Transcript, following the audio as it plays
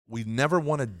We never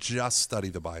want to just study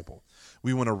the Bible.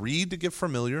 We want to read to get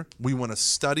familiar. We want to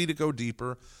study to go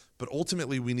deeper. But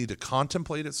ultimately, we need to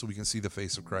contemplate it so we can see the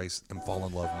face of Christ and fall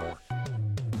in love more.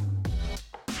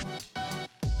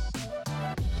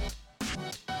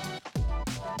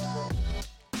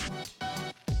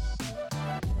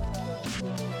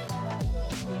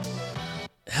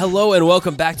 Hello and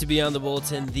welcome back to Beyond the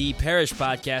Bulletin, the parish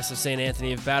podcast of St.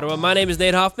 Anthony of Padua. My name is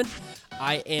Nate Hoffman.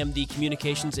 I am the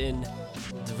Communications and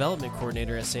Development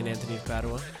Coordinator at St. Anthony of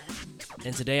Padua.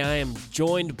 And today I am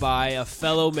joined by a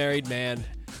fellow married man,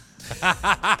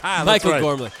 Michael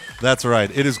Gormley. That's right.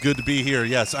 It is good to be here.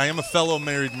 Yes, I am a fellow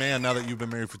married man now that you've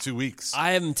been married for 2 weeks.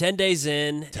 I am 10 days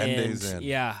in. 10 days in.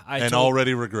 Yeah.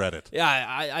 Already regret it.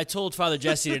 Yeah, I told Father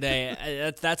Jesse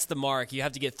today, that's the mark. You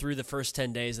have to get through the first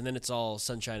 10 days, and then it's all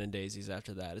sunshine and daisies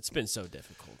after that. It's been so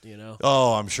difficult, you know?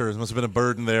 Oh, I'm sure. It must have been a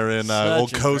burden there in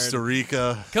old Costa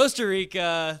Rica. Costa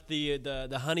Rica,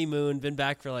 the honeymoon, been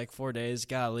back for like 4 days.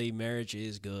 Golly, marriage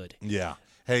is good. Yeah.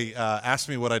 Hey, ask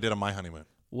me what I did on my honeymoon.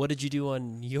 What did you do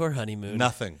on your honeymoon?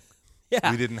 Nothing.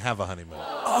 Yeah. We didn't have a honeymoon.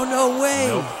 Oh, no way.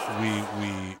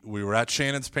 Nope. We were at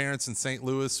Shannon's parents in St.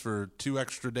 Louis for 2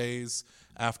 extra days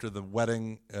after the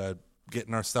wedding,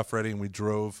 getting our stuff ready, and we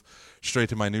drove straight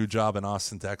to my new job in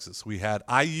Austin, Texas.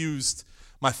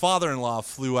 My father-in-law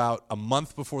flew out a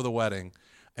month before the wedding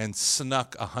and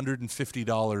snuck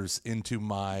 $150 into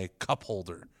my cup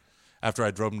holder after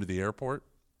I drove him to the airport.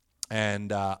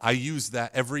 And I used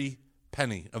that every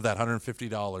penny of that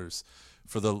 $150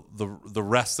 for the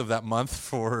rest of that month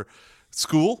for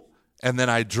school. And then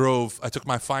I took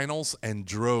my finals and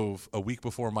drove a week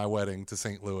before my wedding to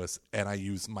St. Louis, and I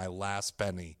used my last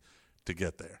penny to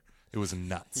get there. It was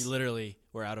nuts. You literally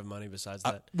were out of money besides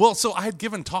that. So I had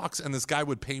given talks, and this guy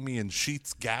would pay me in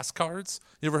Sheetz gas cards.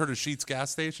 You ever heard of Sheetz gas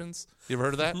stations? You ever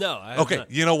heard of that? No, I have not.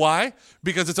 You know why?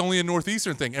 Because it's only a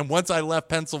Northeastern thing. And once I left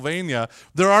Pennsylvania,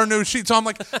 there are no Sheetz. So I'm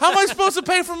like, how am I supposed to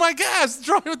pay for my gas?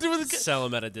 Sell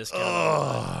them at a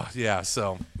discount. Yeah,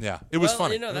 it was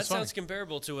funny. You know, that sounds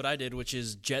comparable to what I did, which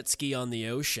is jet ski on the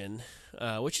ocean,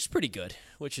 which is pretty good.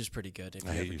 If you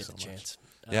ever get the chance.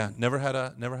 Never had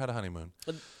a honeymoon.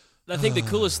 I think the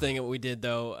coolest thing that we did,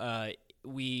 though,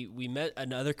 we met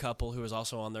another couple who was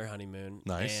also on their honeymoon.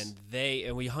 Nice.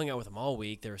 And we hung out with them all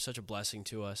week. They were such a blessing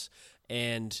to us.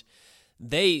 And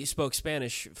they spoke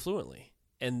Spanish fluently.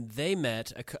 And they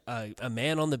met a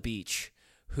man on the beach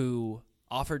who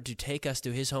offered to take us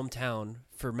to his hometown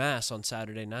for Mass on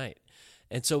Saturday night.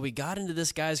 And so we got into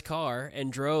this guy's car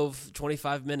and drove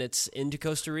 25 minutes into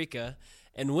Costa Rica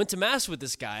and went to Mass with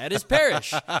this guy at his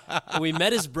parish. We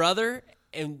met his brother,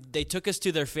 and they took us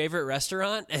to their favorite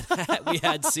restaurant, and we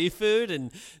had seafood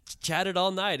and chatted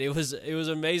all night. It was an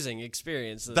amazing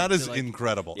experience. That is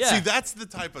incredible. Yeah. See, that's the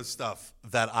type of stuff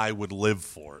that I would live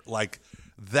for. Like,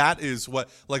 that is what,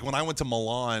 like when I went to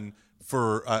Milan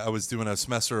I was doing a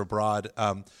semester abroad,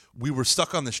 we were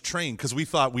stuck on this train because we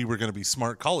thought we were going to be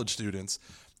smart college students,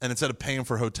 and instead of paying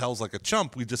for hotels like a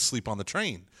chump, we just sleep on the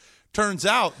train. Turns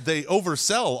out they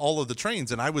oversell all of the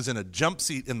trains, and I was in a jump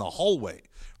seat in the hallway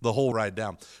the whole ride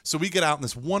down. So we get out, and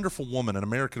this wonderful woman, an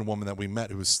American woman that we met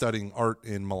who was studying art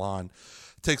in Milan,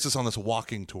 takes us on this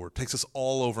walking tour, takes us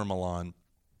all over Milan,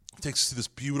 takes us to this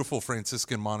beautiful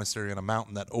Franciscan monastery on a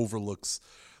mountain that overlooks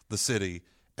the city,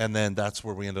 and then that's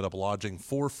where we ended up lodging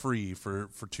for free for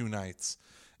 2 nights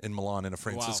in Milan in a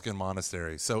Franciscan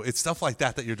monastery. So it's stuff like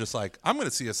that you're just like, I'm going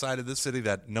to see a side of this city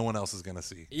that no one else is going to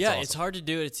see. Yeah, it's hard to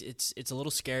do it. It's a little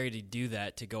scary to do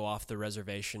that, to go off the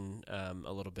reservation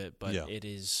a little bit, but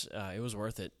it was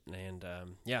worth it. And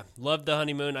loved the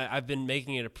honeymoon. I've been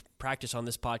making it a practice on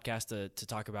this podcast to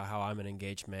talk about how I'm an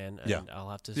engaged man. And I'll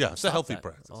have to it's a healthy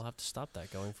practice. I'll have to stop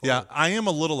that going forward. Yeah, I am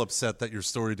a little upset that your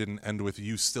story didn't end with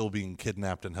you still being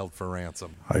kidnapped and held for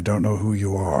ransom. I don't know who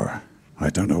you are. I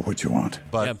don't know what you want.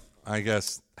 But I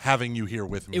guess having you here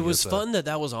with me. It was fun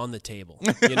that was on the table.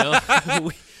 You know,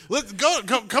 let's go.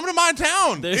 Come to my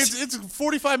town. It's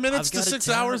 45 minutes to 6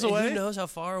 hours away. Who knows how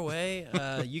far away?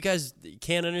 You guys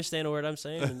can't understand a word I'm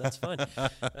saying, and that's fine.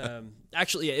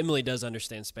 Actually, Emily does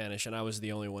understand Spanish, and I was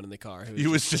the only one in the car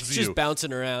who was just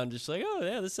bouncing around, just like, oh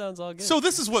yeah, this sounds all good. So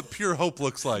this is what pure hope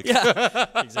looks like. Yeah,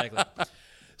 exactly.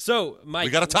 So, Mike,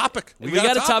 we got a topic. We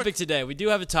got a topic today. We do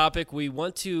have a topic. We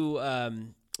want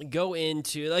to go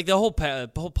into, like, the whole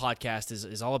podcast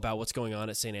is all about what's going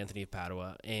on at St. Anthony of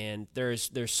Padua, and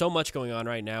there's so much going on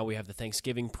right now. We have the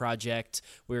Thanksgiving project.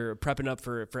 We're prepping up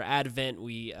for Advent.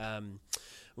 We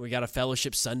We got a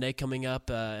fellowship Sunday coming up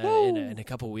in a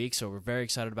couple weeks, so we're very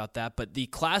excited about that. But the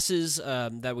classes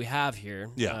that we have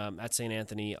here at St.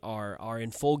 Anthony are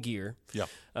in full gear. Yeah.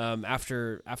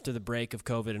 After the break of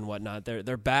COVID and whatnot,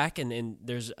 they're back, and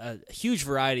there's a huge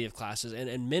variety of classes,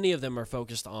 and many of them are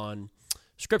focused on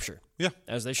Scripture. Yeah.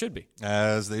 As they should be.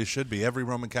 As they should be. Every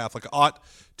Roman Catholic ought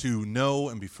to know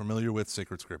and be familiar with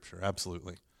sacred Scripture.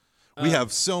 Absolutely. We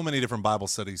have so many different Bible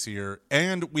studies here,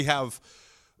 and we have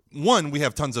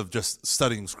tons of just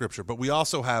studying Scripture, but we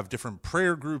also have different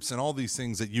prayer groups and all these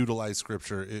things that utilize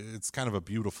Scripture. It's kind of a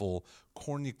beautiful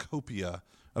cornucopia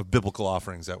of biblical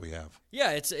offerings that we have.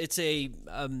 Yeah, it's a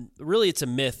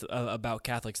myth about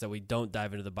Catholics that we don't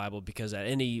dive into the Bible, because at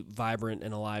any vibrant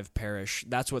and alive parish,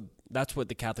 that's what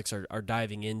the Catholics are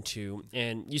diving into.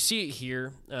 And you see it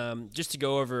here. Just to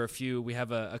go over a few, we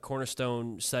have a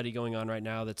cornerstone study going on right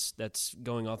now that's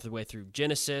going all the way through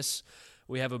Genesis.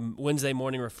 We have a Wednesday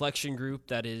morning reflection group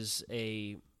that is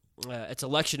it's a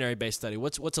lectionary-based study.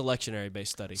 What's a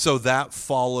lectionary-based study? So that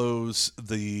follows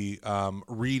the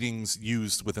readings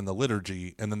used within the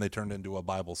liturgy, and then they turn into a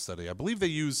Bible study. I believe they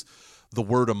use the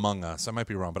word among us. I might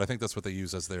be wrong, but I think that's what they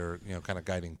use as their kind of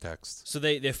guiding text. So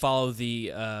they follow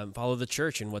the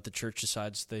church and what the church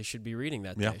decides they should be reading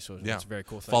that day. So it's a very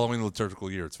cool thing. Following the liturgical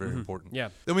year, it's very important. Yeah.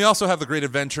 Then we also have the Great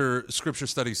Adventure Scripture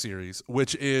Study Series,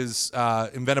 which is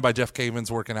invented by Jeff Cavins,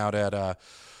 working out at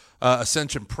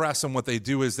Ascension Press, and what they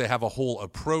do is they have a whole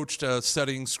approach to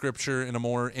studying Scripture in a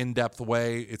more in-depth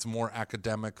way. It's more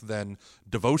academic than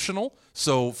devotional.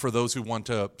 So for those who want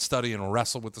to study and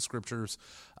wrestle with the Scriptures,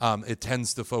 it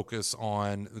tends to focus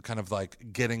on kind of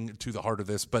like getting to the heart of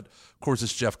this. But of course,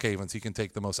 it's Jeff Cavins. He can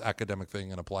take the most academic thing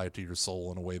and apply it to your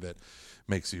soul in a way that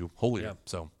makes you holier. Yeah.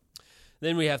 So.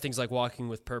 Then we have things like Walking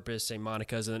with Purpose, St.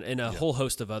 Monica's, and a whole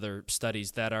host of other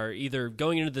studies that are either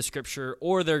going into the Scripture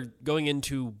or they're going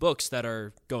into books that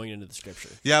are going into the Scripture.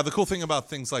 Yeah, the cool thing about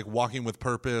things like Walking with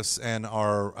Purpose and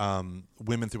our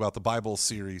Women Throughout the Bible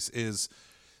series is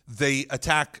they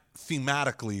attack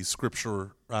thematically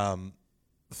Scripture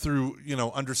through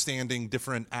understanding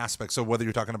different aspects. So whether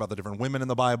you're talking about the different women in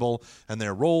the Bible and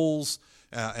their roles,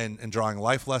 and drawing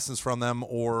life lessons from them,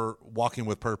 or Walking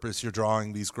with Purpose, you're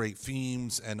drawing these great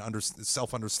themes and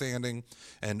self-understanding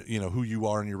and who you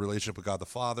are in your relationship with God the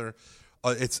Father.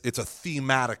 It's a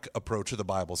thematic approach to the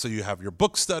Bible. So you have your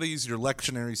book studies, your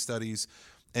lectionary studies,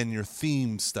 and your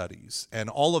theme studies, and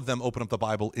all of them open up the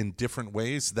Bible in different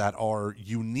ways that are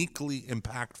uniquely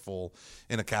impactful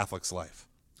in a Catholic's life.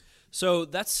 So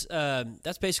that's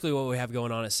basically what we have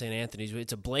going on at St. Anthony's.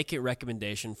 It's a blanket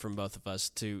recommendation from both of us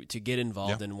to get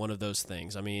involved in one of those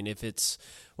things. I mean,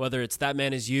 whether it's That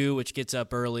Man Is You, which gets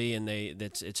up early and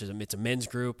it's a men's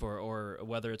group, or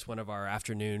whether it's one of our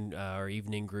afternoon or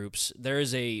evening groups, there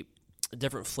is a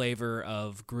different flavor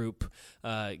of group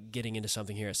getting into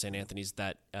something here at St. Anthony's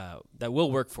that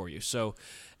will work for you. So,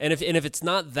 and if it's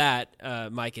not that,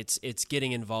 Mike, it's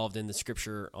getting involved in the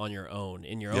Scripture on your own,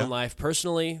 in your own life,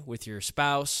 personally, with your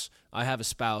spouse. I have a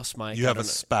spouse, Mike. You have a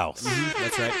spouse.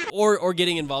 That's right. Or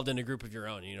getting involved in a group of your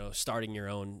own, starting your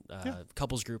own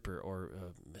couples group or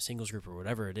a singles group or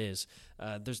whatever it is.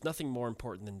 There's nothing more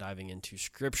important than diving into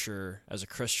Scripture as a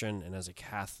Christian and as a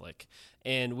Catholic.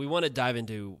 And we want to dive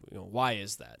into why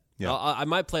is that? Yeah. I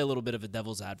might play a little bit of a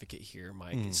devil's advocate here,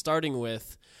 Mike. Starting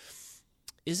with,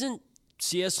 isn't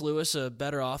C.S. Lewis a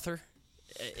better author?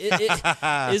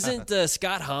 Isn't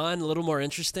Scott Hahn a little more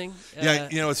interesting? Yeah,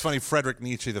 it's funny. Friedrich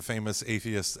Nietzsche, the famous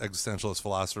atheist existentialist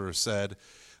philosopher, said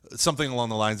something along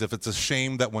the lines, if it's a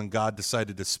shame that when God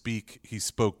decided to speak, he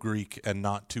spoke Greek and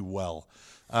not too well.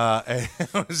 And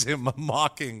it was him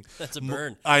mocking. That's a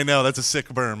burn. I know, that's a sick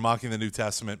burn, mocking the New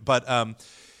Testament. But a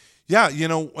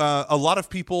lot of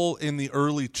people in the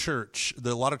early church,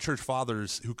 a lot of church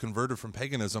fathers who converted from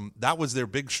paganism, that was their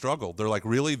big struggle. They're like,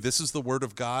 really? This is the word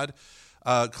of God?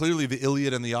 Clearly, the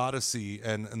Iliad and the Odyssey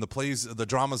and the plays, the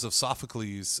dramas of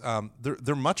Sophocles,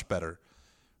 they're much better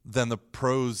than the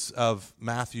prose of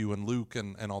Matthew and Luke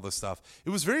and all this stuff. It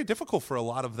was very difficult for a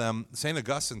lot of them. St.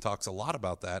 Augustine talks a lot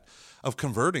about that, of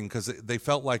converting, because they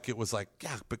felt like it was like,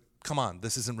 yeah, but come on,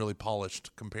 this isn't really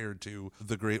polished compared to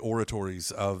the great oratories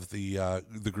of the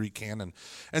Greek canon.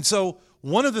 And so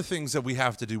one of the things that we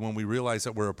have to do when we realize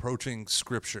that we're approaching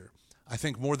Scripture, I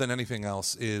think more than anything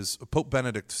else, is Pope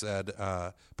Benedict said,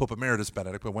 Pope Emeritus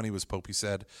Benedict, but when he was Pope, he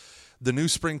said, the new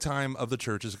springtime of the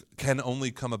churches can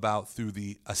only come about through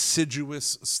the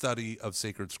assiduous study of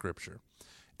sacred Scripture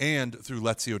and through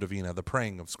Lectio Divina, the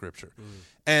praying of Scripture.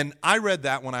 And I read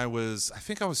that when I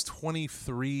think I was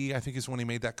 23, I think is when he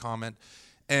made that comment.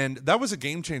 And that was a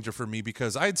game changer for me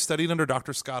because I had studied under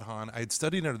Dr. Scott Hahn. I had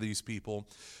studied under these people.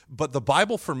 But the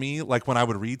Bible for me, like when I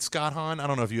would read Scott Hahn, I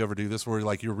don't know if you ever do this where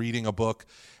like you're reading a book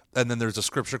and then there's a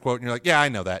scripture quote and you're like, yeah, I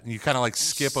know that. And you kind of like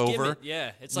skip over. It.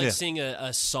 Yeah. It's like seeing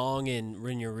a song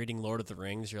when you're reading Lord of the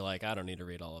Rings. You're like, I don't need to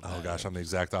read all of that. Oh, gosh, I'm the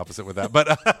exact opposite with that. But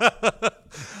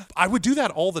I would do that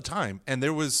all the time. And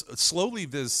there was slowly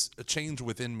this change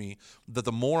within me that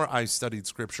the more I studied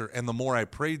Scripture and the more I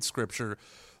prayed Scripture,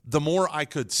 the more I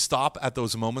could stop at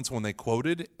those moments when they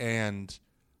quoted and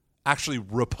actually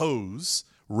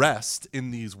rest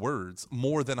in these words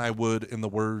more than I would in the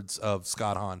words of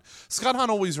Scott Hahn. Scott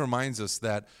Hahn always reminds us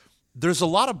that there's a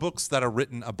lot of books that are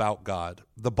written about God.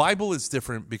 The Bible is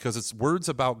different because it's words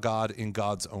about God in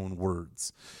God's own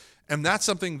words. And that's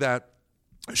something that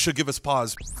should give us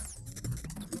pause.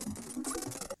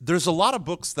 There's a lot of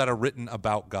books that are written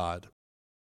about God.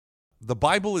 The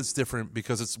Bible is different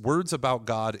because it's words about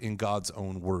God in God's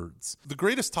own words. The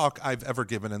greatest talk I've ever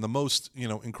given and the most,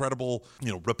 incredible,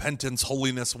 repentance,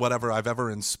 holiness, whatever I've ever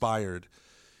inspired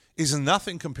is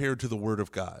nothing compared to the Word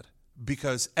of God.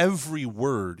 Because every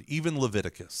word, even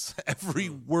Leviticus, every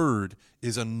word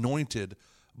is anointed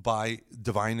by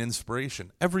divine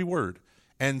inspiration. Every word.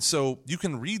 And so you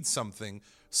can read something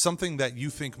that you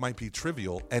think might be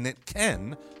trivial, and it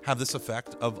can have this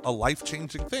effect of a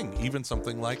life-changing thing, even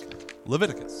something like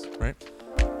Leviticus, right?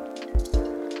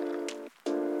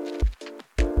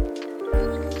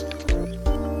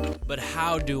 But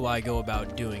how do I go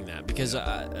about doing that? Because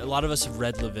a lot of us have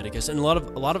read Leviticus, and a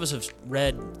lot of us have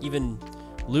read even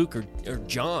Luke or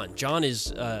John. John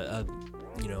is a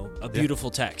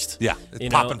beautiful text. Yeah,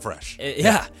 it's popping fresh.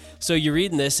 Yeah. So you're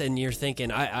reading this and you're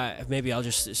thinking, I maybe I'll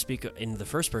just speak in the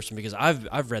first person because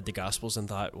I've read the Gospels and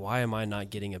thought, why am I not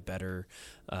getting a better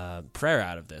prayer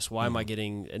out of this? Why am I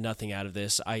getting nothing out of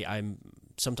this?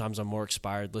 Sometimes I'm more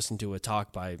inspired listening to a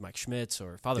talk by Mike Schmitz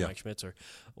or Father Mike Schmitz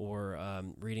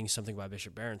or reading something by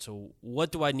Bishop Barron. So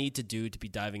what do I need to do to be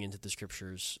diving into the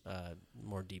Scriptures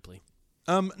more deeply?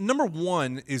 Number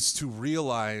one is to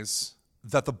realize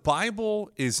that the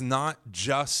Bible is not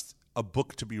just a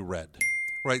book to be read,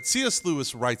 right? C.S.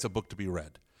 Lewis writes a book to be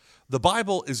read. The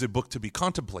Bible is a book to be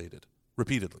contemplated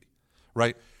repeatedly,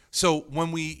 right? So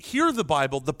when we hear the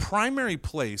Bible, the primary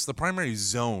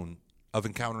zone of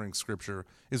encountering Scripture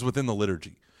is within the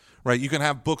liturgy, right? You can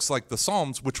have books like the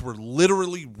Psalms, which were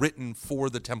literally written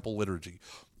for the temple liturgy,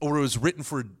 or it was written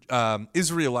for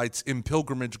Israelites in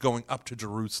pilgrimage going up to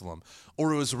Jerusalem,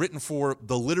 or it was written for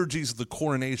the liturgies of the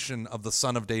coronation of the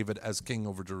Son of David as king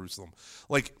over Jerusalem.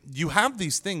 Like, you have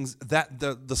these things that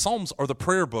the Psalms are the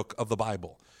prayer book of the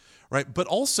Bible, right? But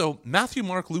also, Matthew,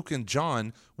 Mark, Luke, and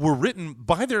John were written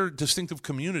by their distinctive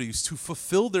communities to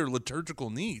fulfill their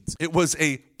liturgical needs. It was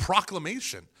a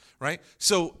proclamation, right?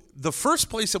 So the first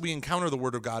place that we encounter the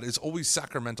Word of God is always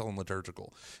sacramental and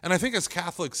liturgical. And I think as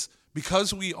Catholics,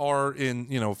 because we are in,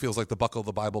 it feels like the buckle of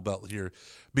the Bible belt here,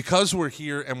 because we're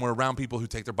here and we're around people who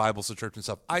take their Bibles to church and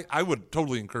stuff, I would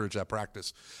totally encourage that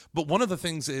practice. But one of the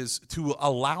things is to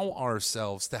allow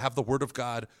ourselves to have the Word of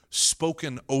God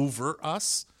spoken over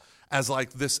us as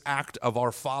like this act of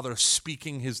our Father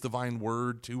speaking His divine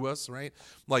word to us, right?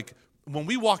 Like, when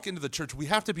we walk into the church, we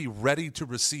have to be ready to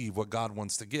receive what God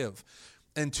wants to give.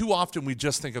 And too often we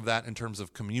just think of that in terms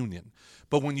of communion.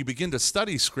 But when you begin to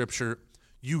study Scripture,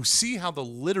 you see how the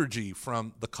liturgy,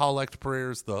 from the collect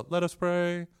prayers, the let us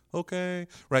pray, okay,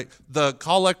 right? The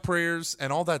collect prayers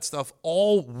and all that stuff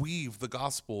all weave the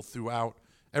gospel throughout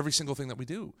every single thing that we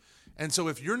do. And so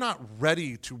if you're not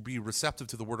ready to be receptive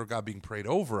to the Word of God being prayed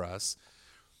over us,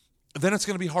 then it's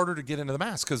going to be harder to get into the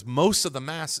Mass, because most of the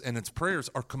Mass and its prayers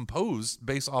are composed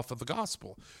based off of the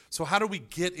gospel. So how do we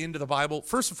get into the Bible?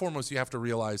 First and foremost, you have to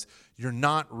realize you're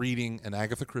not reading an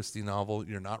Agatha Christie novel.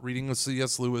 You're not reading a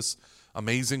C.S. Lewis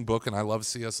amazing book, and I love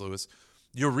C.S. Lewis.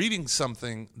 You're reading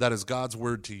something that is God's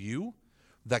word to you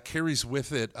that carries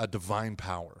with it a divine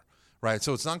power, right?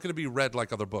 So it's not going to be read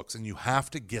like other books, and you have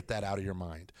to get that out of your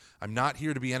mind. I'm not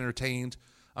here to be entertained.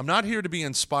 I'm not here to be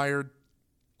inspired.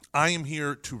 I am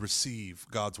here to receive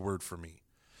God's word for me.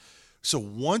 So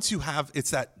once you have,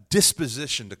 it's that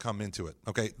disposition to come into it,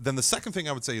 okay? Then the second thing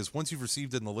I would say is, once you've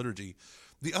received it in the liturgy,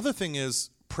 the other thing is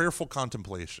prayerful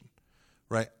contemplation,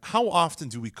 right? How often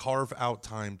do we carve out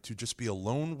time to just be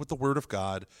alone with the Word of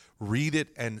God, read it,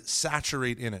 and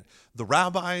saturate in it? The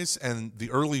rabbis and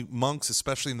the early monks,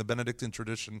 especially in the Benedictine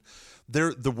tradition,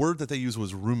 the word that they use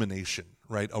was rumination,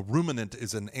 right? A ruminant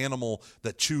is an animal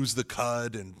that chews the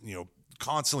cud and,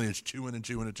 constantly is chewing and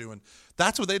chewing and chewing.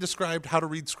 That's what they described how to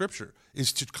read Scripture,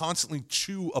 is to constantly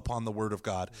chew upon the Word of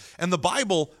God. And the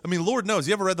Bible, Lord knows,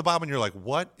 you ever read the Bible and you're like,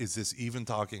 what is this even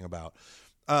talking about?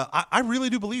 I really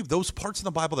do believe those parts in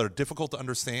the Bible that are difficult to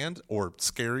understand or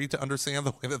scary to understand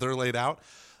the way that they're laid out,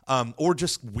 or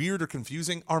just weird or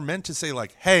confusing, are meant to say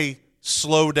like, hey,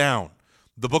 slow down.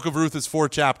 The book of Ruth is 4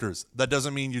 chapters. That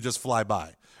doesn't mean you just fly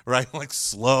by, right? Like,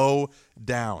 slow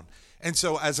down. And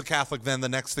so as a Catholic, then the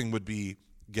next thing would be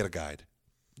get a guide.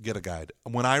 Get a guide.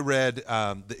 When I read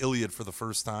the Iliad for the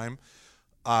first time,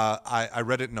 I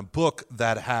read it in a book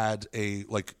that had a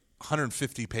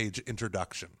 150-page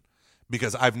introduction,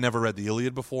 because I've never read the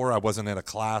Iliad before. I wasn't in a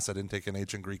class. I didn't take an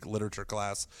ancient Greek literature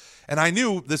class. And I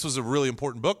knew this was a really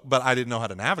important book, but I didn't know how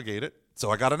to navigate it. So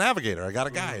I got a navigator. I got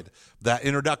a guide. That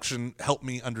introduction helped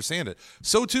me understand it.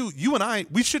 So too, you and I,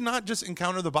 we should not just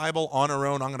encounter the Bible on our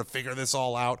own. I'm going to figure this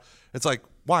all out. It's like,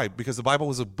 why? Because the Bible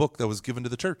was a book that was given to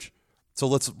the church. So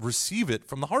let's receive it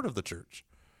from the heart of the church,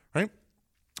 right?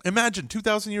 Imagine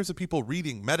 2,000 years of people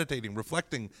reading, meditating,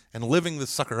 reflecting, and living this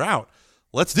sucker out.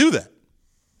 Let's do that.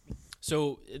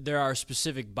 So there are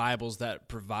specific Bibles that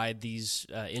provide these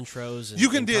intros and You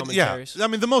can and do, commentaries? yeah. I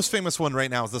mean, the most famous one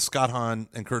right now is the Scott Hahn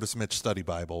and Curtis Mitch Study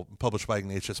Bible, published by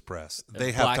Ignatius Press.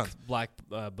 They have black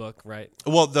book, right?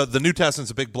 well, the New Testament's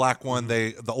a big black one.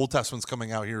 The Old Testament's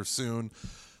coming out here soon.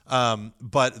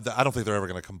 But I don't think they're ever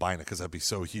going to combine it because that'd be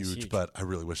so huge, but I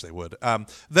really wish they would.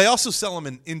 They also sell them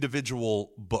in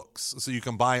individual books. So you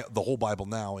can buy the whole Bible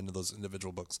now into those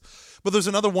individual books. But there's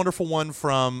another wonderful one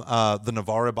from the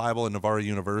Navarra Bible in Navarra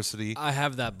University. I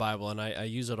have that Bible, and I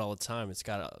use it all the time. It's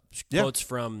got quotes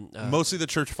from... mostly the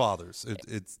church fathers.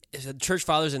 It's church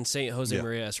fathers and St. Jose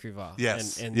Maria Escrivá.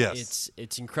 Yes, and yes.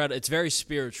 It's incredible. It's very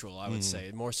spiritual, I would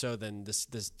say, more so than this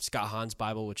Scott Hahn's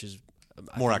Bible, which is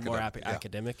more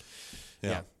academic.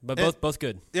 Yeah. But both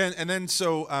good. Yeah, and then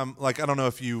so I don't know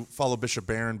if you follow Bishop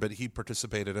Barron, but he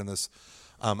participated in this.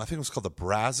 I think it was called the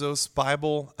Brazos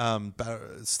Bible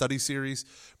study series.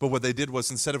 But what they did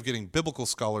was, instead of getting biblical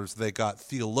scholars, they got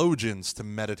theologians to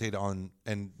meditate on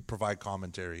and provide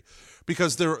commentary,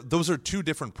 because those are two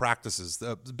different practices.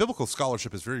 The biblical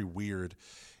scholarship is very weird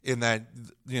in that,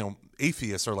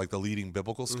 atheists are like the leading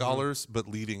biblical scholars, but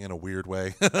leading in a weird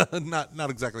way, not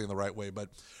exactly in the right way, but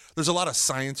there's a lot of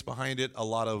science behind it, a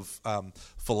lot of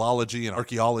philology and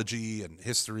archaeology and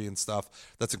history and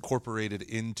stuff that's incorporated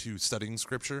into studying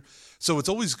Scripture. So it's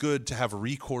always good to have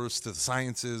recourse to the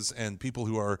sciences and people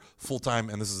who are full-time,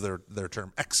 and this is their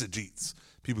term, exegetes,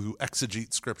 people who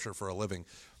exegete Scripture for a living.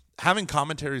 Having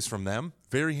commentaries from them,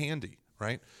 very handy,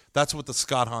 right? That's what the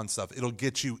Scott Hahn stuff, it'll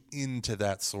get you into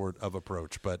that sort of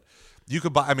approach. But you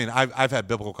could buy, I've had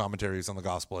biblical commentaries on the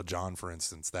Gospel of John, for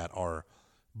instance, that are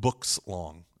books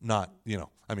long, not,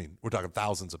 we're talking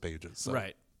thousands of pages. So.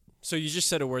 Right. So you just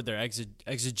said a word there,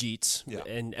 exegetes, Yeah.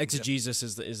 and exegesis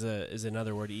is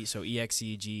another word. So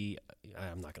EXEG.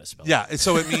 I'm not going to spell. Yeah.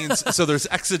 So it means so there's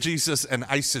exegesis and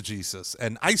eisegesis,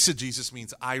 and eisegesis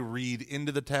means I read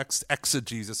into the text.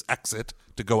 Exegesis, exit,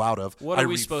 to go out of. What I are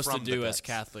we read supposed to from the do as text.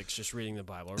 Catholics, just reading the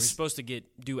Bible? Are we supposed to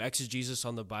do exegesis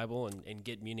on the Bible and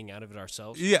get meaning out of it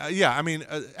ourselves? Yeah.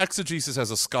 Exegesis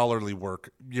as a scholarly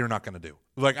work, you're not going to do.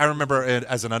 Like, I remember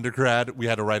as an undergrad, we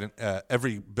had to write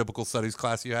every biblical studies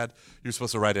class you had, you're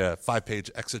supposed to write a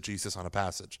 5-page exegesis on a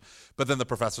passage. But then the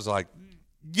professors are like,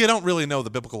 you don't really know the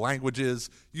biblical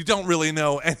languages. You don't really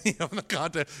know any of the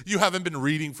content. You haven't been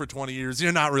reading for 20 years.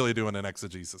 You're not really doing an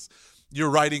exegesis.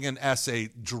 You're writing an essay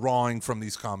drawing from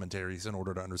these commentaries in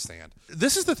order to understand.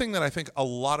 This is the thing that I think a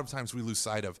lot of times we lose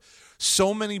sight of.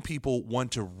 So many people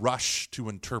want to rush to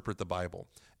interpret the Bible.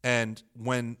 And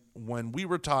when we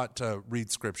were taught to read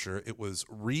Scripture, it was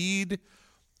read,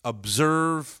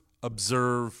 observe,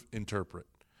 interpret.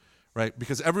 Right?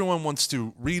 Because everyone wants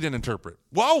to read and interpret.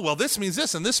 Well, this means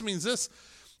this, and this means this.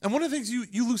 And one of the things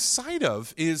you lose sight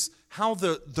of is how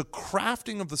the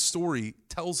crafting of the story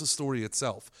tells the story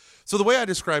itself. So the way I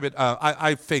describe it,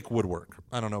 I fake woodwork.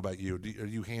 I don't know about you. Are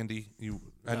you handy?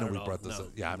 I know we brought this up.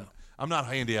 Yeah, I'm not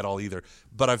handy at all either.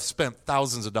 But I've spent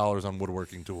thousands of dollars on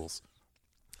woodworking tools.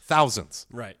 Thousands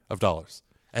of dollars.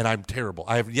 And I'm terrible.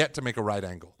 I have yet to make a right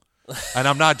angle. And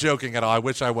I'm not joking at all. I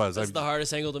wish I was. That's the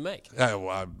hardest angle to make.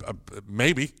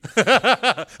 Maybe.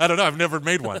 I don't know. I've never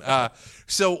made one.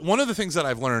 So one of the things that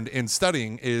I've learned in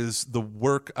studying is the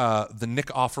work, the Nick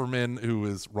Offerman, who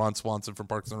is Ron Swanson from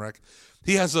Parks and Rec.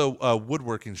 He has a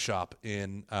woodworking shop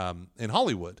in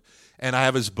Hollywood. And I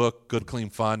have his book, Good, Clean,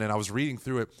 Fun, and I was reading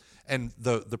through it. And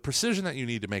the precision that you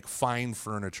need to make fine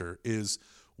furniture is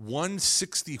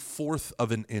 1/64th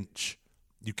of an inch.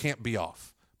 You can't be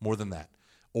off more than that.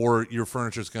 Or your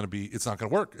furniture is going to be, it's not going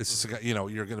to work. It's just,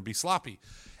 you're going to be sloppy.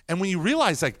 And when you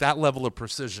realize like that level of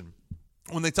precision,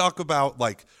 when they talk about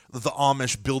like the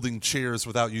Amish building chairs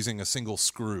without using a single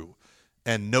screw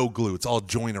and no glue, it's all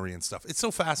joinery and stuff. It's so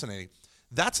fascinating.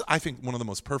 That's, I think, one of the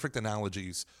most perfect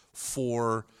analogies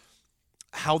for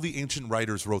how the ancient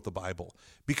writers wrote the Bible.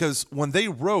 Because when they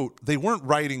wrote, they weren't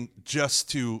writing just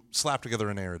to slap together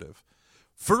a narrative.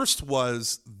 First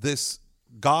was this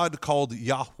God called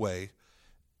Yahweh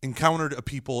encountered a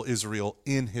people, Israel,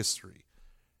 in history.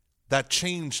 That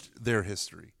changed their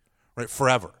history, right,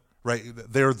 forever, right?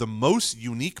 They're the most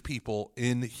unique people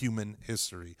in human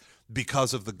history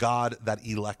because of the God that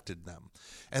elected them.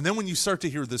 And then when you start to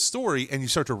hear this story and you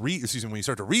start to read, when you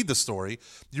start to read the story,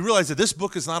 you realize that this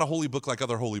book is not a holy book like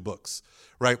other holy books,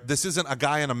 right? This isn't a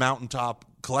guy on a mountaintop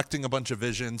collecting a bunch of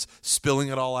visions, spilling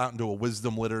it all out into a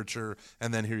wisdom literature,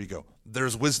 and then here you go.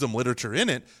 There's wisdom literature in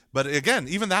it, but again,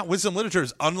 even that wisdom literature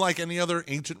is unlike any other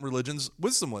ancient religion's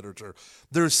wisdom literature.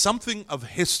 There's something of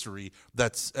history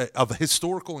that's of a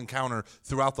historical encounter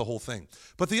throughout the whole thing.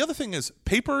 But the other thing is,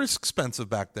 paper is expensive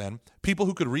back then. People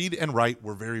who could read and write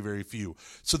were very, very few.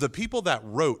 So the people that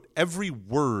wrote, every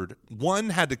word, one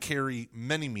had to carry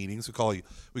many meanings. We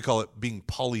call it being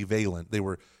polyvalent. They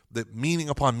were the meaning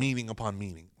upon meaning upon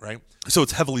meaning, right? So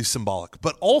it's heavily symbolic.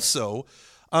 But also,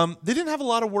 they didn't have a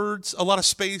lot of words, a lot of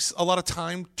space, a lot of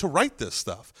time to write this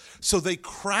stuff. So they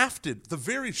crafted the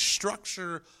very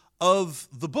structure of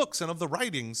the books and of the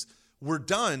writings were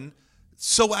done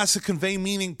so as to convey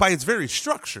meaning by its very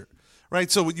structure, right?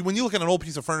 So when you look at an old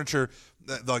piece of furniture,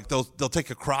 like they'll take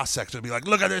a cross section and be like,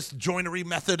 look at this joinery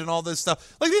method and all this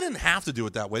stuff. Like, they didn't have to do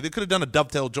it that way. They could have done a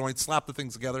dovetail joint, slap the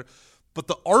things together. But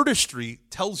the artistry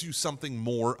tells you something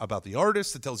more about the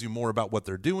artist. It tells you more about what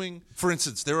they're doing. For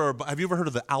instance, have you ever heard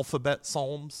of the alphabet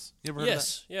psalms? You ever heard of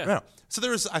that? Yeah. So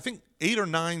there's, I think, 8 or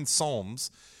 9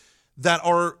 psalms that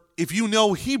are, if you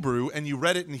know Hebrew and you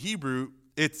read it in Hebrew,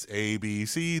 it's A, B,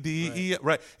 C, D, E,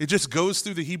 right? It just goes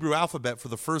through the Hebrew alphabet for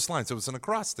the first line. So it's an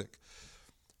acrostic.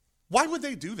 Why would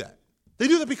they do that? They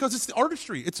do that because it's the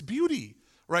artistry. It's beauty,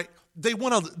 right? They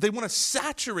want to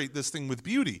saturate this thing with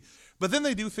beauty. But then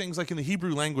they do things like in the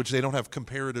Hebrew language, they don't have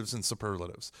comparatives and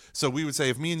superlatives. So we would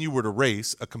say if me and you were to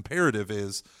race, a comparative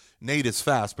is Nate is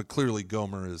fast, but clearly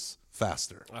Gomer is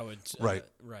faster. I would right.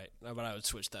 But I would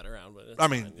switch that around. But I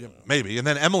mean, maybe. And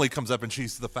then Emily comes up and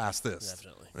she's the fastest.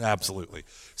 Definitely. Absolutely.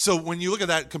 So when you look at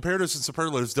that, comparatives and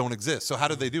superlatives don't exist. So how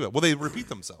do they do it? Well, they repeat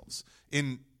themselves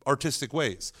in artistic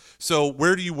ways. So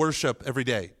where do you worship every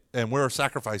day? And where are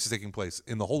sacrifices taking place?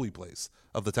 In the holy place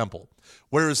of the temple.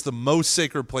 Where is the most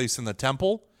sacred place in the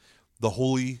temple? The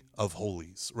Holy of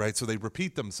Holies, right? So they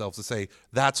repeat themselves to say,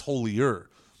 that's holier.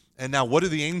 And now what do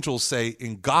the angels say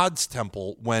in God's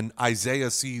temple when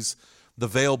Isaiah sees the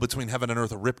veil between heaven and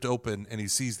earth ripped open and he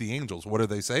sees the angels? What do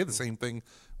they say? The same thing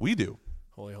we do.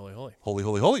 Holy, holy, holy. Holy,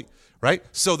 holy, holy, right?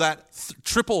 So that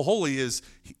triple holy is,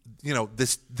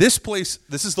 this place,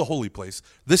 this is the holy place.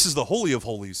 This is the Holy of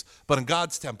Holies. But in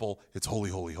God's temple, it's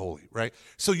holy, holy, holy, right?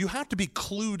 So you have to be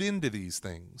clued into these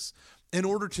things in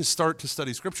order to start to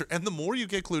study Scripture. And the more you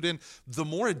get clued in, the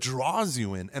more it draws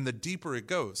you in and the deeper it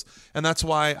goes. And that's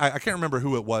why, I can't remember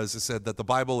who it was that said that the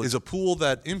Bible is a pool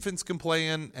that infants can play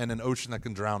in and an ocean that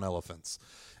can drown elephants.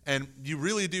 And you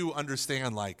really do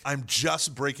understand, like, I'm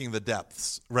just breaking the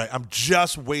depths, right? I'm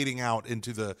just wading out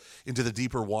into the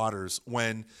deeper waters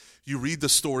when you read the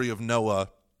story of Noah,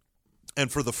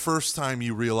 and for the first time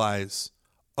you realize,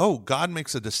 oh, God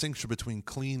makes a distinction between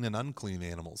clean and unclean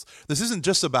animals. This isn't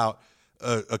just about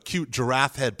a cute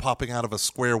giraffe head popping out of a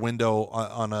square window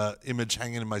on a image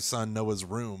hanging in my son Noah's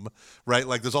room, right?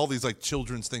 Like, there's all these, like,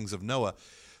 children's things of Noah.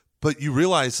 But you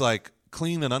realize, like,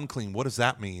 clean and unclean, what does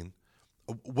that mean?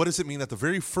 What does it mean that the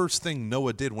very first thing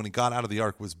Noah did when he got out of the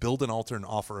ark was build an altar and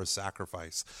offer a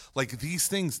sacrifice? Like, these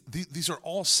things, these are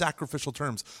all sacrificial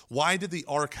terms. Why did the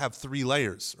ark have 3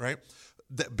 layers, right?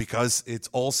 Because it's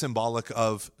all symbolic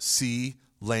of sea,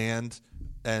 land,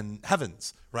 and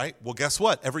heavens, right? Well, guess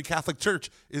what? Every Catholic church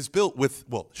is built with,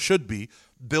 should be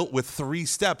built with 3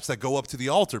 steps that go up to the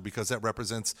altar because that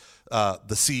represents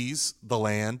the seas, the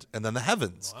land, and then the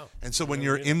heavens. Wow. And so when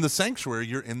you're in the sanctuary,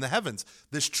 you're in the heavens.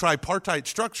 This tripartite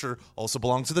structure also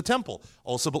belongs to the temple,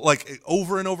 also like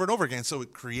over and over and over again. So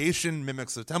creation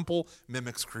mimics the temple,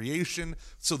 mimics creation.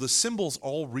 So the symbols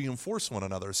all reinforce one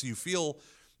another. So you feel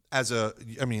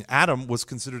Adam was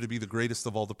considered to be the greatest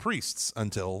of all the priests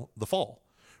until the fall,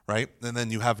 right? And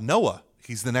then you have Noah.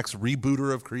 He's the next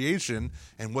rebooter of creation.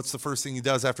 And what's the first thing he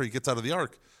does after he gets out of the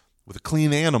ark? With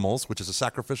clean animals, which is a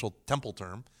sacrificial temple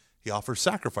term, he offers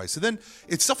sacrifice. And then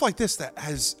it's stuff like this that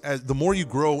as the more you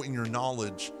grow in your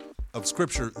knowledge of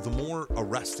Scripture, the more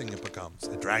arresting it becomes.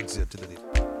 It drags you to the deep.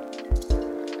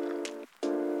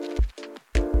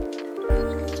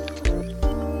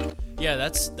 Yeah,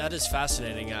 that is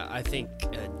fascinating. I think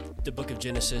the book of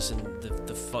Genesis and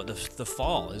the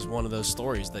fall is one of those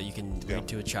stories that you can read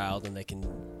to a child and they can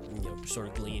sort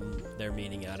of glean their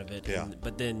meaning out of it. Yeah.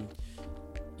 But then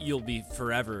you'll be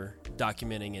forever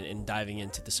documenting and diving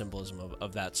into the symbolism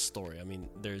of that story. I mean,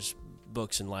 there's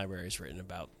books and libraries written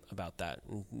about that,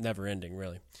 never ending,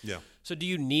 really. Yeah. So do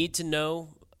you need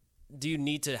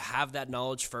to have that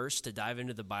knowledge first to dive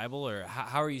into the Bible, or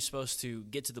how are you supposed to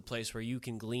get to the place where you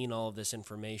can glean all of this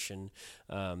information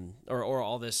or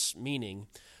all this meaning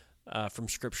from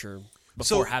Scripture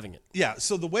before having it? Yeah,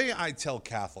 so the way I tell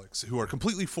Catholics who are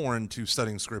completely foreign to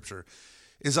studying Scripture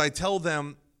is I tell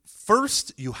them,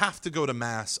 first, you have to go to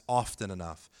Mass often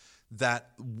enough that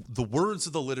the words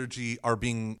of the liturgy are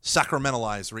being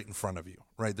sacramentalized right in front of you,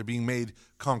 right? They're being made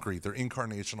concrete. They're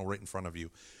incarnational right in front of you.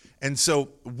 And so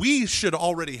we should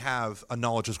already have a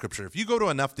knowledge of Scripture. If you go to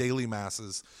enough daily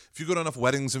masses, if you go to enough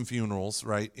weddings and funerals,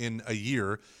 right, in a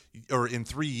year or in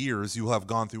 3 years, you will have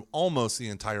gone through almost the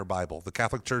entire Bible. The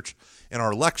Catholic Church, in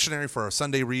our lectionary for our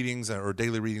Sunday readings or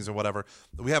daily readings or whatever,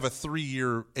 we have a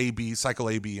 3-year cycle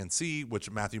A, B, and C, which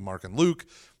Matthew, Mark, and Luke.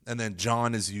 And then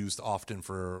John is used often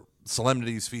for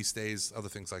solemnities, feast days, other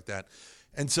things like that.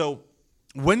 And so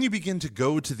when you begin to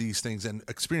go to these things and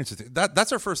experience it,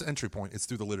 that's our first entry point. It's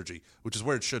through the liturgy, which is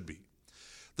where it should be.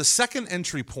 The second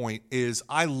entry point is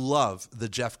I love the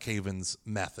Jeff Cavins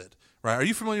method. Right? Are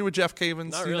you familiar with Jeff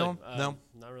Cavins? Not Do you really. know him? No?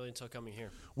 Not really until coming here.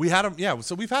 We had him, yeah.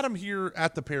 So we've had him here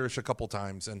at the parish a couple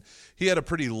times, and he had a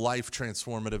pretty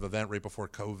life-transformative event right before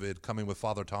COVID, coming with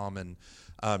Father Tom and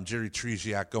Jerry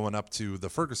Treziak going up to the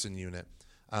Ferguson unit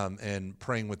and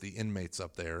praying with the inmates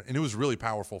up there. And it was really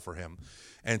powerful for him.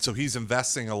 And so he's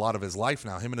investing a lot of his life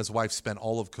now. Him and his wife spent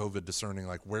all of COVID discerning,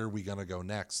 like, where are we going to go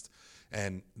next?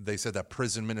 And they said that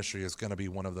prison ministry is going to be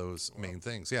one of those main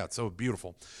things. Yeah, it's so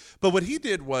beautiful. But what he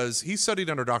did was he studied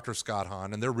under Dr. Scott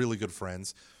Hahn, and they're really good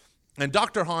friends. And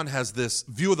Dr. Hahn has this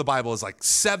view of the Bible as like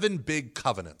 7 big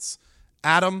covenants.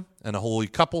 Adam and a holy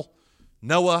couple,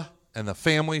 Noah and the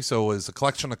family. So it's a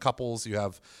collection of couples. You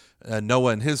have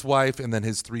Noah and his wife, and then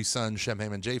his 3 sons, Shem,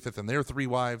 Ham, and Japheth, and their 3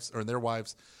 wives, or their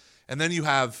wives. And then you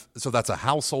have, so that's a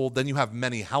household. Then you have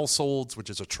many households, which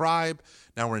is a tribe.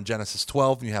 Now we're in Genesis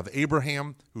 12, and you have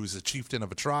Abraham, who's a chieftain of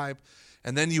a tribe.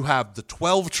 And then you have the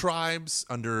 12 tribes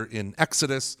in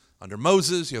Exodus, under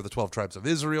Moses. You have the 12 tribes of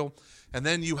Israel. And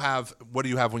then you have, what do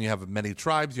you have when you have many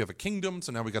tribes? You have a kingdom.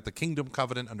 So now we got the kingdom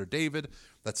covenant under David.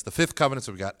 That's the 5th covenant.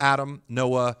 So we got Adam,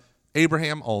 Noah,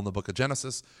 Abraham, all in the book of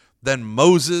Genesis. Then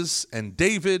Moses and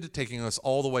David, taking us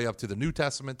all the way up to the New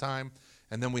Testament time.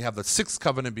 And then we have the 6th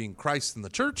covenant being Christ and the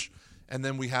church. And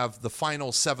then we have the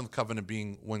final 7th covenant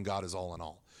being when God is all in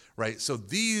all, right? So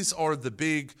these are the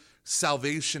big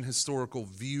salvation historical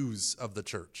views of the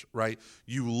church, right?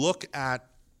 You look at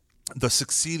the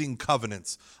succeeding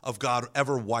covenants of God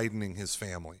ever widening his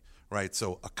family, right?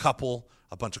 So a couple,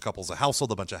 a bunch of couples, a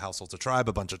household, a bunch of households, a tribe,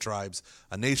 a bunch of tribes,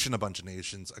 a nation, a bunch of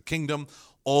nations, a kingdom,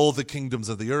 all the kingdoms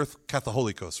of the earth,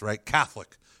 Catholicos, right?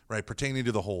 Catholic, right? Pertaining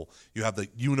to the whole. You have the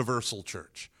universal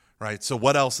church, right? So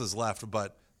what else is left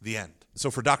but the end?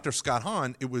 So for Dr. Scott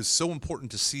Hahn, it was so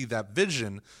important to see that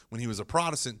vision when he was a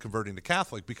Protestant converting to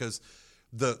Catholic, because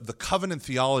the covenant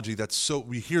theology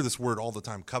we hear this word all the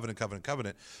time, covenant, covenant,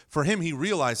 covenant. For him, he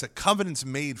realized that covenants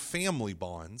made family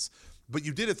bonds, but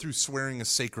you did it through swearing a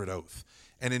sacred oath.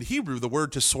 And in Hebrew, the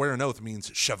word to swear an oath means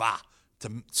shavah,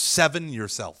 to 7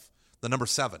 yourself, the number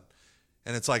 7.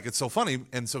 And it's like, it's so funny.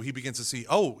 And so he begins to see,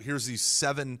 here's these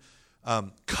 7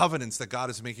 covenants that God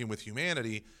is making with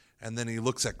humanity. And then he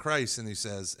looks at Christ and he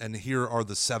says, and here are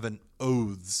the 7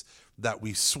 oaths that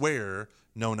we swear,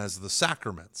 known as the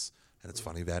sacraments. And it's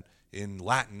funny that in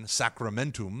Latin,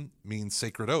 sacramentum means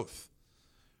sacred oath,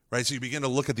 right? So you begin to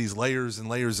look at these layers and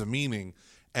layers of meaning,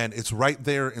 and it's right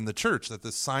there in the church that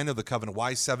the sign of the covenant,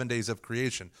 why 7 days of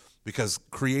creation? Because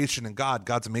creation and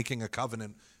God's making a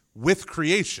covenant with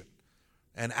creation.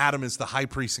 And Adam is the high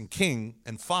priest and king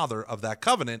and father of that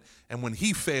covenant. And when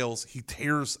he fails, he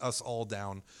tears us all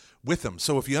down with him.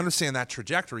 So if you understand that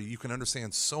trajectory, you can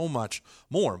understand so much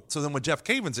more. So then what Jeff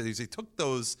Cavins did is he took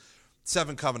those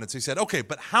 7 covenants. He said, okay,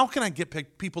 but how can I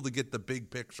get people to get the big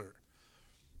picture?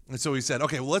 And so he said,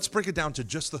 okay, well, let's break it down to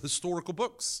just the historical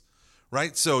books,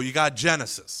 right? So you got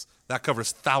Genesis. That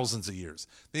covers thousands of years.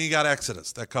 Then you got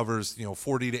Exodus. That covers,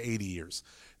 40 to 80 years.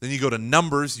 Then you go to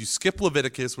Numbers. You skip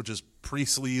Leviticus, which is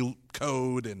priestly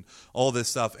code and all this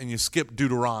stuff, and you skip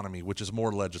Deuteronomy, which is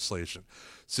more legislation.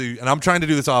 So, and I'm trying to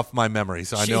do this off my memory,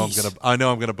 so I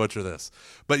know I'm gonna butcher this.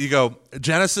 But you go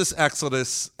Genesis,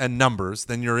 Exodus, and Numbers.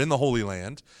 Then you're in the Holy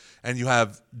Land, And you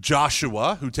have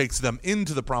Joshua, who takes them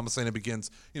into the promised land and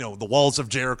begins, the walls of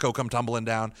Jericho come tumbling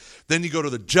down. Then you go to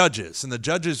the judges, and the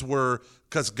judges were,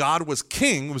 because God was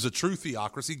king, it was a true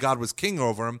theocracy, God was king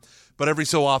over them, but every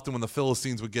so often when the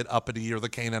Philistines would get uppity or the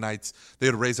Canaanites, they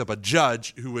would raise up a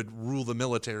judge who would rule the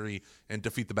military and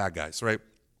defeat the bad guys, right?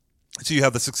 So you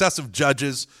have the successive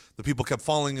judges, the people kept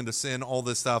falling into sin, all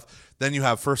this stuff. Then you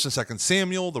have 1st and 2nd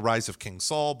Samuel, the rise of King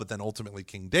Saul, but then ultimately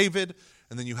King David.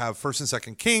 And then you have 1st and